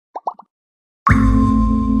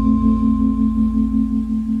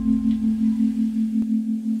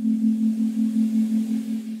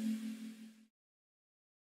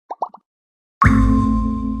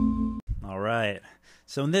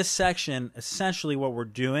So in this section, essentially what we're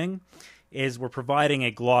doing is we're providing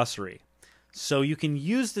a glossary. So you can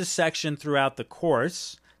use this section throughout the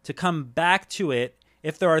course to come back to it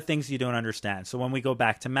if there are things you don't understand. So when we go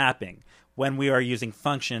back to mapping, when we are using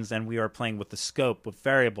functions and we are playing with the scope, with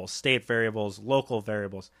variables, state variables, local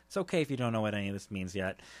variables, it's okay if you don't know what any of this means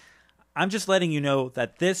yet. I'm just letting you know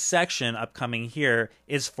that this section upcoming here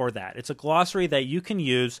is for that. It's a glossary that you can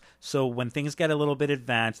use so when things get a little bit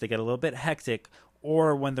advanced, they get a little bit hectic,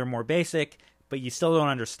 or when they're more basic, but you still don't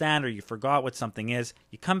understand or you forgot what something is,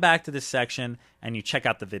 you come back to this section and you check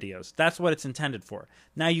out the videos. That's what it's intended for.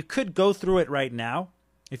 Now, you could go through it right now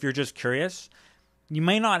if you're just curious. You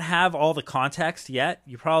may not have all the context yet.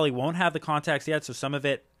 You probably won't have the context yet, so some of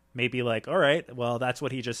it may be like, all right, well, that's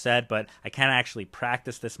what he just said, but I can't actually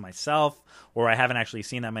practice this myself, or I haven't actually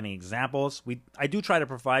seen that many examples. I do try to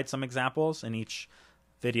provide some examples in each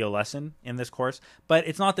video lesson in this course, but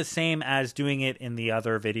it's not the same as doing it in the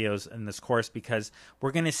other videos in this course because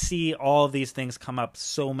we're going to see all of these things come up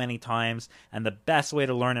so many times, and the best way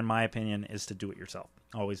to learn, in my opinion, is to do it yourself.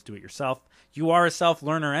 Always do it yourself. You are a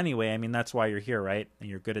self-learner anyway. I mean, that's why you're here, right? And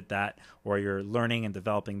you're good at that, or you're learning and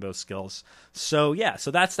developing those skills. So yeah,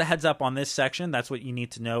 so that's the heads up on this section. That's what you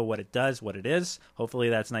need to know, what it does, what it is. Hopefully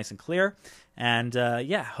that's nice and clear. And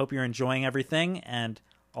yeah, hope you're enjoying everything, and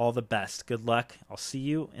all the best. Good luck. I'll see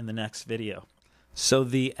you in the next video. So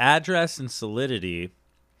the address in Solidity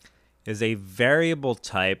is a variable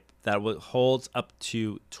type that holds up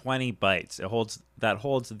to 20 bytes. That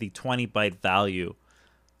holds the 20 byte value,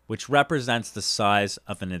 which represents the size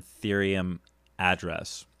of an Ethereum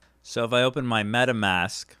address. So if I open my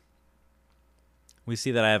MetaMask, we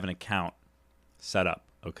see that I have an account set up,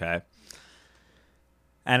 okay?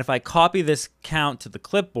 And if I copy this account to the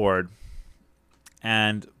clipboard,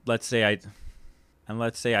 and let's say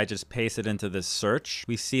I just paste it into this search,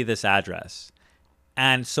 we see this address.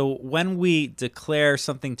 And so when we declare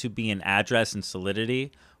something to be an address in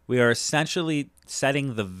Solidity, we are essentially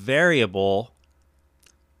setting the variable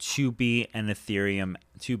to be an Ethereum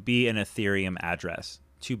address,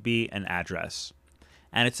 to be an address.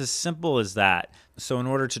 And it's as simple as that. So in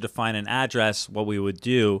order to define an address, what we would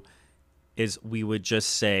do is we would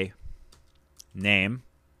just say name,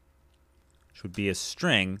 which would be a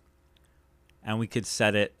string, and we could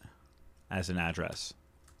set it as an address.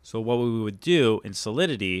 So what we would do in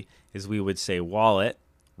Solidity is we would say wallet,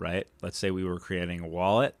 right? Let's say we were creating a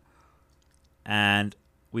wallet, and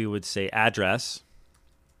we would say address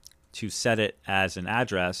to set it as an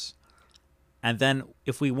address. And then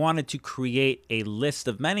if we wanted to create a list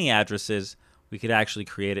of many addresses, we could actually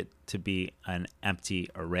create it to be an empty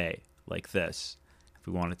array like this. If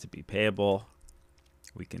we want it to be payable,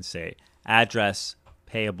 we can say address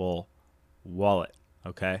payable wallet,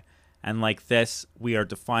 okay? And like this, we are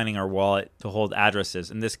defining our wallet to hold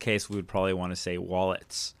addresses. In this case, we would probably want to say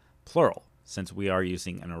wallets, plural, since we are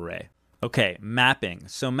using an array. Okay, mapping.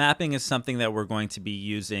 So mapping is something that we're going to be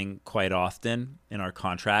using quite often in our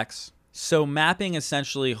contracts. So mapping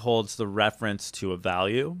essentially holds the reference to a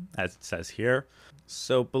value, as it says here.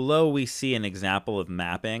 So below we see an example of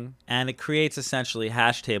mapping, and it creates essentially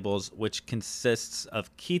hash tables, which consists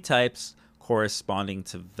of key types corresponding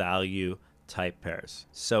to value type pairs.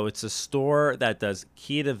 So it's a store that does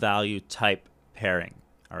key to value type pairing.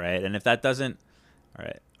 All right, and if that doesn't,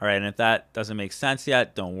 and if that doesn't make sense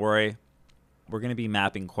yet, don't worry. We're going to be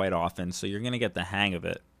mapping quite often, so you're going to get the hang of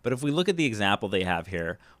it. But if we look at the example they have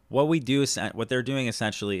here, what they're doing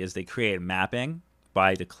essentially is they create mapping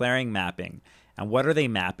by declaring mapping. And what are they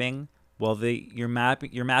mapping? Well, you're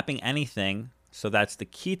mapping anything, so that's the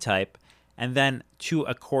key type, and then to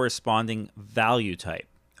a corresponding value type,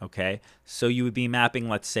 okay? So you would be mapping,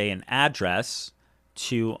 let's say, an address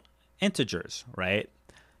to integers, right?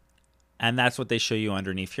 And that's what they show you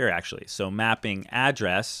underneath here, actually. So mapping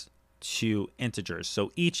address to integers.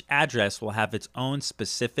 So each address will have its own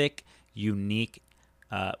specific, unique,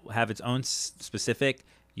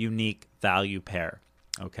 value pair,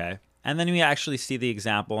 okay? And then we actually see the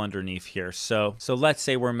example underneath here. So let's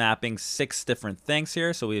say we're mapping 6 different things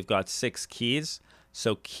here. So we've got 6 keys.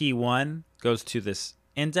 So key 1 goes to this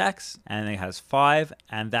index, and it has 5,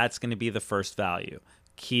 and that's going to be the first value.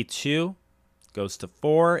 Key 2 goes to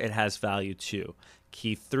 4, it has value 2.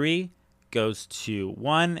 Key 3 goes to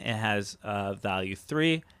 1, it has value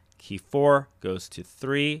 3. Key 4 goes to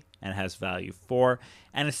 3 and has value 4.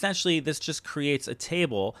 And essentially, this just creates a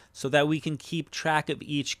table so that we can keep track of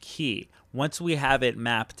each key. Once we have it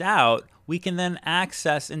mapped out, we can then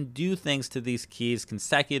access and do things to these keys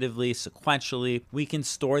consecutively, sequentially. We can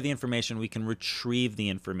store the information, we can retrieve the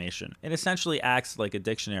information. It essentially acts like a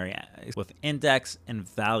dictionary with index and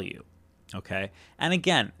value. Okay, and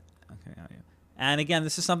again,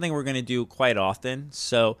 this is something we're going to do quite often.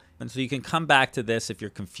 So you can come back to this if you're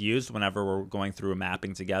confused whenever we're going through a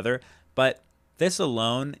mapping together. But this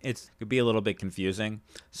alone, it could be a little bit confusing.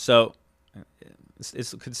 So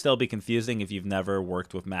it could still be confusing if you've never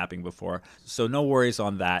worked with mapping before. So no worries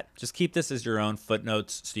on that. Just keep this as your own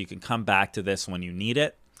footnotes so you can come back to this when you need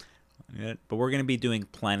it. But we're going to be doing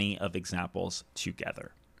plenty of examples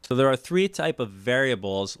together. So there are three types of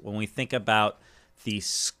variables when we think about the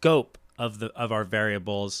scope of our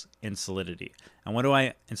variables in Solidity. And what do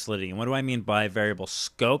I mean by variable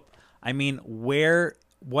scope? I mean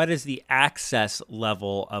what is the access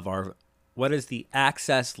level of our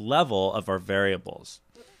variables?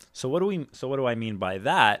 So what do I mean by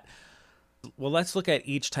that? Well, let's look at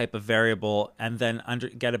each type of variable and then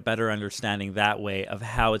get a better understanding that way of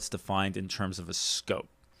how it's defined in terms of a scope.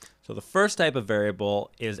 So the first type of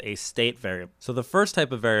variable is a state variable.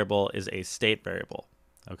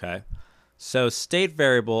 Okay. So state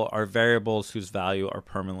variable are variables whose value are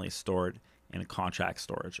permanently stored in a contract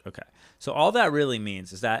storage. Okay. So all that really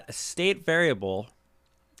means is that a state variable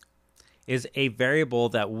is a variable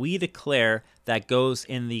that we declare that goes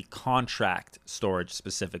in the contract storage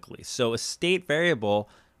specifically. So a state variable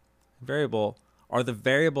are the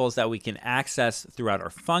variables that we can access throughout our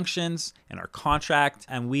functions and our contract,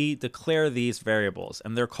 and we declare these variables,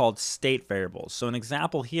 and they're called state variables. So an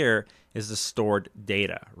example here is the stored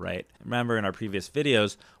data, right? Remember in our previous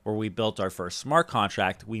videos where we built our first smart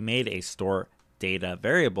contract, we made a store data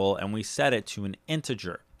variable and we set it to an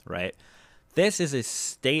integer, right? This is a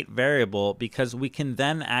state variable because we can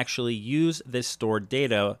then actually use this stored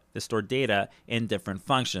data in different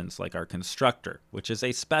functions, like our constructor, which is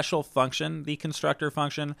a special function, the constructor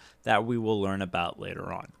function, that we will learn about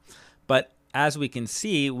later on. But as we can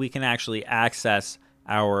see, we can actually access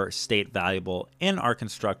our state variable in our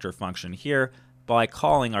constructor function here by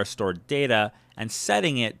calling our stored data and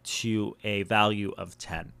setting it to a value of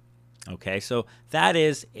 10. Okay, so that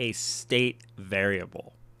is a state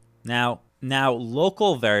variable. Now,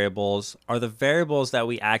 local variables are the variables that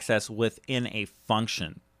we access within a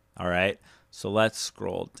function, all right? So let's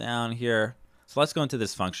scroll down here. So let's go into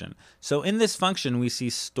this function. So in this function, we see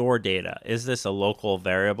store data. Is this a local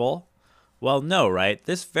variable? Well, no, right?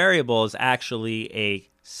 This variable is actually a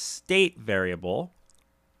state variable.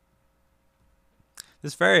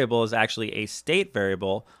 This variable is actually a state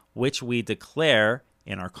variable, which we declare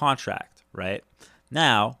in our contract, right?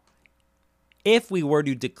 Now, if we were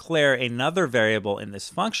to declare another variable in this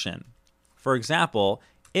function, for example,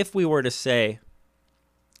 if we were to say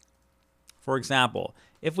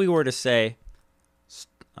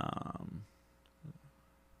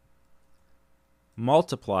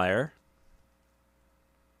multiplier,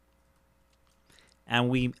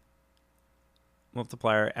 and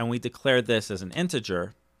we declare this as an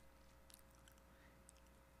integer,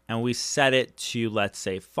 and we set it to, let's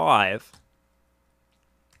say, 5,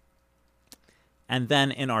 and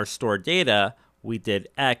then in our stored data, we did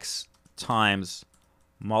x times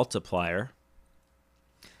multiplier.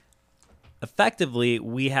 Effectively,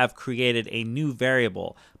 we have created a new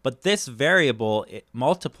variable, but this variable,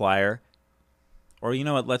 multiplier, or you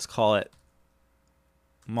know what, let's call it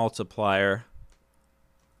multiplier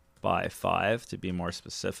by 5 to be more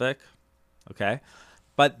specific, okay?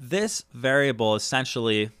 But this variable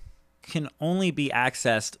essentially can only be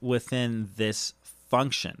accessed within this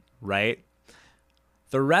function, right?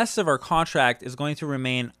 The rest of our contract is going to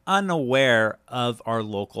remain unaware of our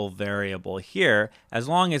local variable here as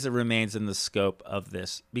long as it remains in the scope of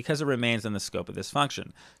this, because it remains in the scope of this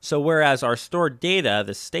function. So whereas our stored data,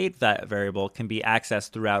 the state variable, can be accessed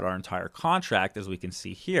throughout our entire contract, as we can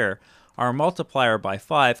see here, our multiplier by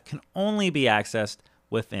 5 can only be accessed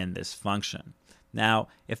within this function. Now,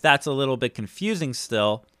 if that's a little bit confusing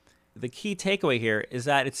still, the key takeaway here is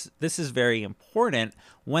that this is very important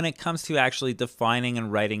when it comes to actually defining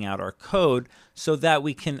and writing out our code, so that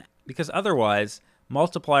we can, because otherwise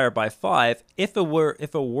multiplier by 5, if it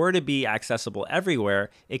were to be accessible everywhere,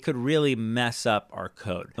 it could really mess up our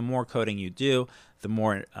code. The more coding you do, the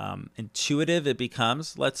more intuitive it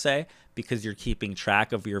becomes, let's say, because you're keeping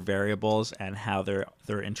track of your variables and how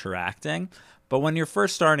they're interacting. But when you're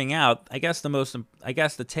first starting out, I guess the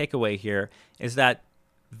takeaway here is that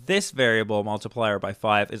this variable, multiplier by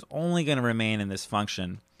 5, is only going to remain in this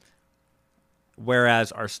function,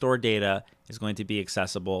 whereas our stored data is going to be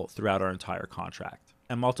accessible throughout our entire contract.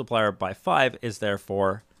 And multiplier by 5 is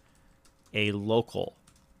therefore a local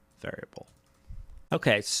variable.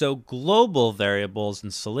 Okay, so global variables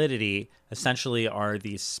in Solidity essentially are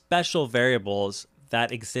these special variables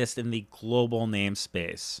that exist in the global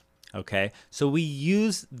namespace. Okay, so we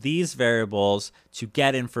use these variables to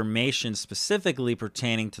get information specifically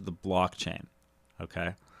pertaining to the blockchain.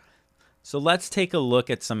 Okay, so let's take a look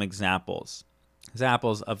at some examples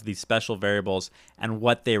of these special variables and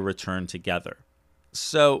what they return together.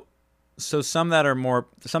 So some that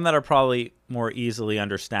are probably more easily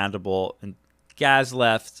understandable. And gas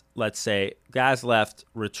left, let's say gas left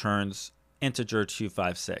returns integer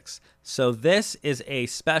 256. So this is a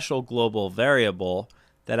special global variable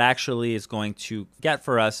that actually is going to get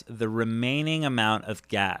for us the remaining amount of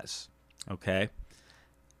gas. Okay.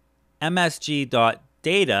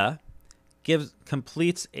 MSG.data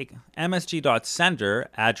completes a MSG.sender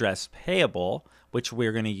address payable, which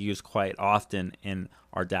we're going to use quite often in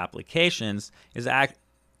our applications,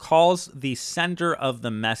 calls the sender of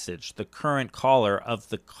the message, the current caller of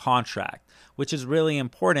the contract, which is really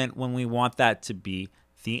important when we want that to be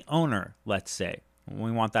the owner, let's say.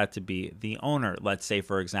 We want that to be the owner, let's say,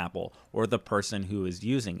 for example, or the person who is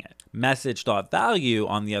using it. Message.value,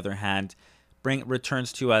 on the other hand,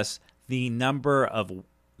 returns to us the number of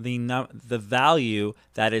the value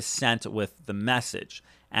that is sent with the message.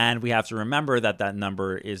 And we have to remember that that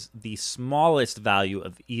number is the smallest value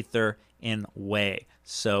of Ether in Way.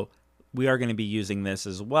 So we are going to be using this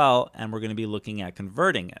as well, and we're going to be looking at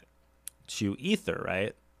converting it to Ether,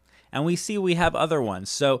 right? And we see we have other ones.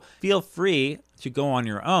 So feel free to go on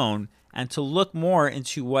your own and to look more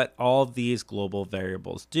into what all of these global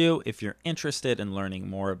variables do if you're interested in learning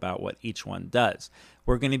more about what each one does.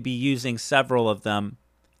 We're going to be using several of them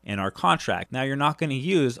in our contract. Now, you're not going to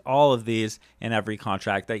use all of these in every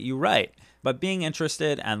contract that you write, but being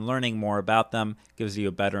interested and learning more about them gives you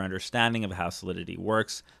a better understanding of how Solidity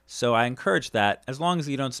works. So I encourage that, as long as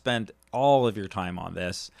you don't spend all of your time on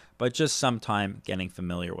this, but just some time getting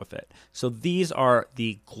familiar with it. So these are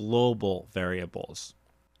the global variables.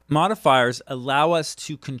 Modifiers allow us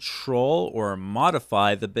to control or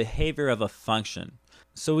modify the behavior of a function.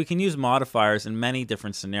 So we can use modifiers in many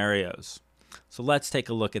different scenarios. So let's take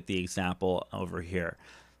a look at the example over here.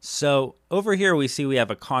 So over here we see we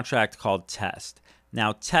have a contract called test.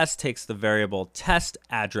 Now test takes the variable test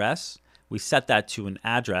address. We set that to an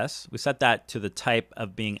address. We set that to the type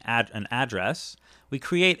of being an address. We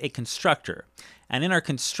create a constructor. And in our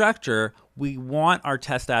constructor, we want our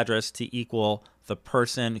test address to equal the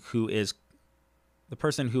person who is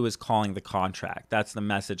calling the contract. That's the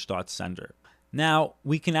message.sender. Now,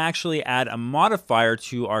 we can actually add a modifier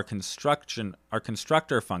to our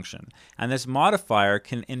constructor function. And this modifier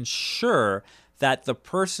can ensure that the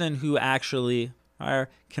person who actually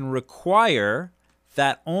can require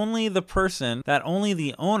that only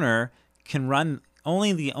the owner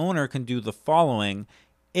can do the following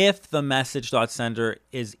if the message.sender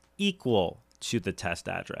is equal to the test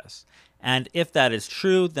address. And if that is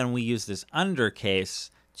true, then we use this under case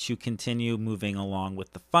to continue moving along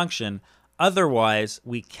with the function. Otherwise,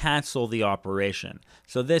 we cancel the operation.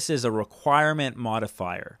 So this is a requirement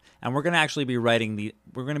modifier, and we're going to actually be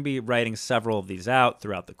writing several of these out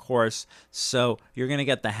throughout the course. So you're going to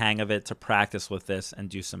get the hang of it to practice with this and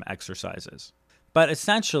do some exercises. But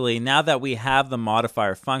essentially, now that we have the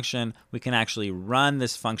modifier function, we can actually run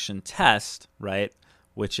this function test, right?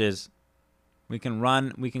 Which is we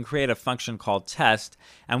can create a function called test,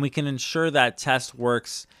 and we can ensure that test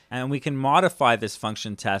works, and we can modify this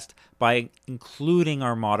function test by including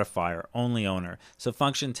our modifier, only owner. So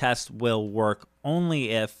function test will work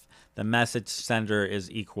only if the message sender is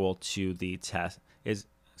equal to the test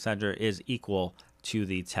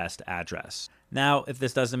address. Now, if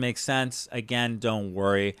this doesn't make sense, again, don't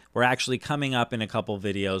worry. We're actually coming up in a couple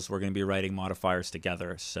videos. We're going to be writing modifiers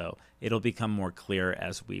together, so it'll become more clear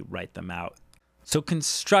as we write them out. So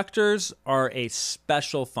constructors are a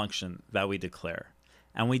special function that we declare,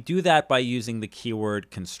 and we do that by using the keyword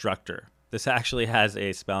constructor. This actually has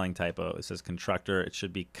a spelling typo. It says constructor. It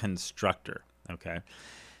should be constructor, okay?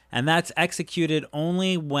 And that's executed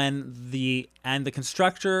only when the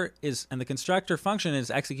constructor function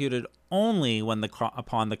is executed only when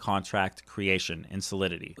upon the contract creation in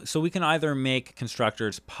Solidity. So we can either make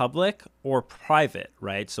constructors public or private,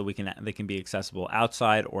 right? So they can be accessible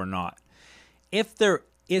outside or not. If there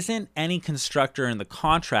isn't any constructor in the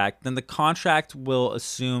contract, then the contract will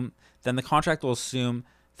assume that the contract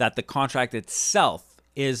itself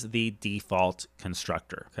is the default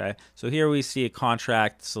constructor. Okay, so here we see a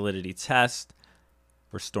contract Solidity test.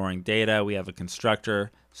 We're storing data. We have a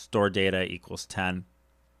constructor store data equals 10,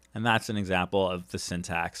 and that's an example of the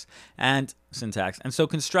syntax. And so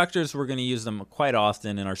constructors, we're going to use them quite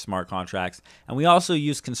often in our smart contracts, and we also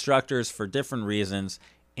use constructors for different reasons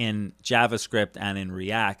in JavaScript and in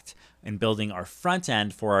React in building our front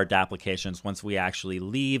end for our applications once we actually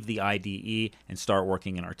leave the IDE and start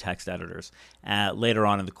working in our text editors later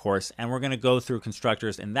on in the course. And we're going to go through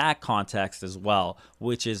constructors in that context as well,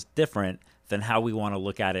 which is different than how we want to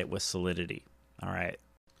look at it with Solidity. All right.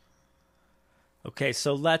 Okay,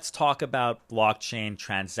 so let's talk about blockchain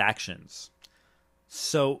transactions.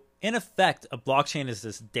 So in effect, a blockchain is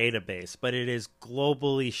this database, but it is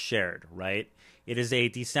globally shared, right? It is a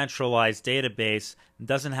decentralized database. It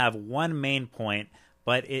doesn't have one main point,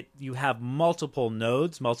 but you have multiple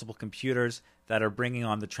nodes, multiple computers that are bringing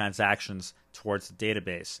on the transactions towards the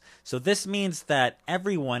database. So this means that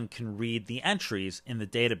everyone can read the entries in the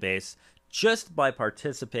database just by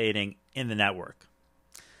participating in the network.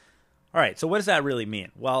 All right, so what does that really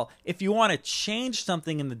mean? Well, if you want to change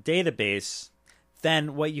something in the database,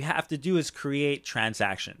 then what you have to do is create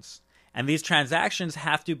transactions. And these transactions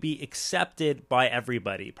have to be accepted by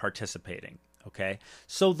everybody participating, okay?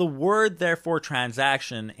 So the word, therefore,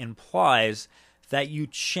 transaction implies that you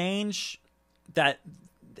change, that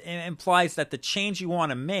it implies that the change you want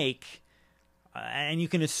to make, and you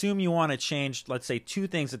can assume you want to change, let's say, two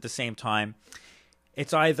things at the same time,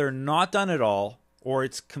 it's either not done at all or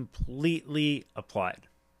it's completely applied,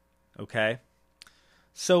 okay?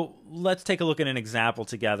 So let's take a look at an example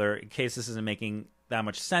together in case this isn't making that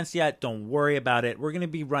much sense yet. Don't worry about it. We're going to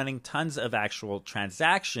be running tons of actual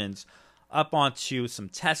transactions up onto some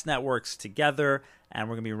test networks together, and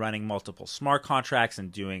we're going to be running multiple smart contracts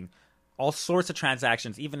and doing all sorts of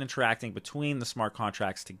transactions, even interacting between the smart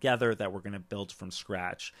contracts together that we're going to build from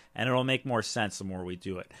scratch. And it'll make more sense the more we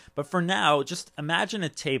do it. But for now, just imagine a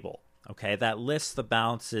table, okay, that lists the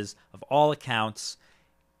balances of all accounts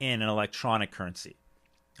in an electronic currency,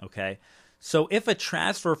 okay? So if a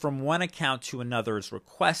transfer from one account to another is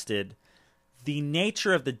requested, the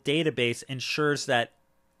nature of the database ensures that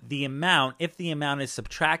the amount, if the amount is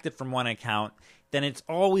subtracted from one account, then it's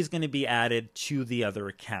always going to be added to the other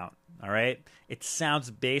account, all right? It sounds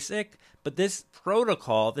basic, but this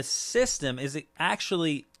protocol, this system is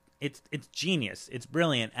actually, it's genius, it's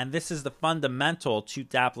brilliant, and this is the fundamental to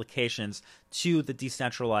the applications to the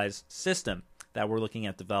decentralized system that we're looking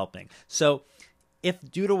at developing. So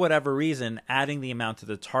if due to whatever reason adding the amount to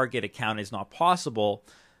the target account is not possible,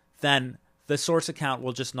 then the source account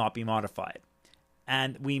will just not be modified.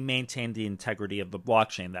 And we maintain the integrity of the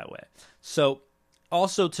blockchain that way. So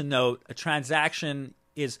also to note, a transaction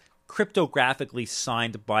is cryptographically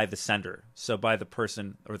signed by the sender, so by the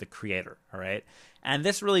person or the creator, all right? And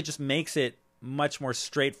this really just makes it much more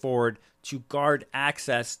straightforward to guard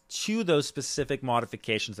access to those specific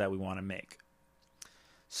modifications that we want to make.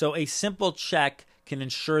 So a simple check can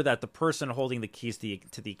ensure that the person holding the keys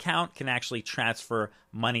to the account can actually transfer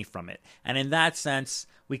money from it. And in that sense,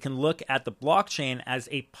 we can look at the blockchain as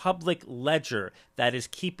a public ledger that is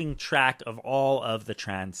keeping track of all of the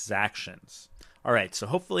transactions. All right, so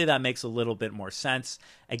hopefully that makes a little bit more sense.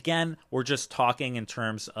 Again, we're just talking in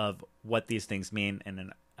terms of what these things mean in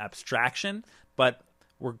an abstraction, but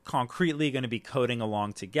we're concretely going to be coding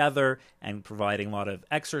along together and providing a lot of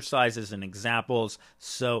exercises and examples.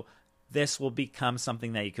 So this will become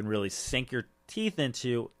something that you can really sink your teeth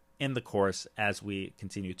into in the course as we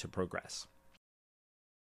continue to progress.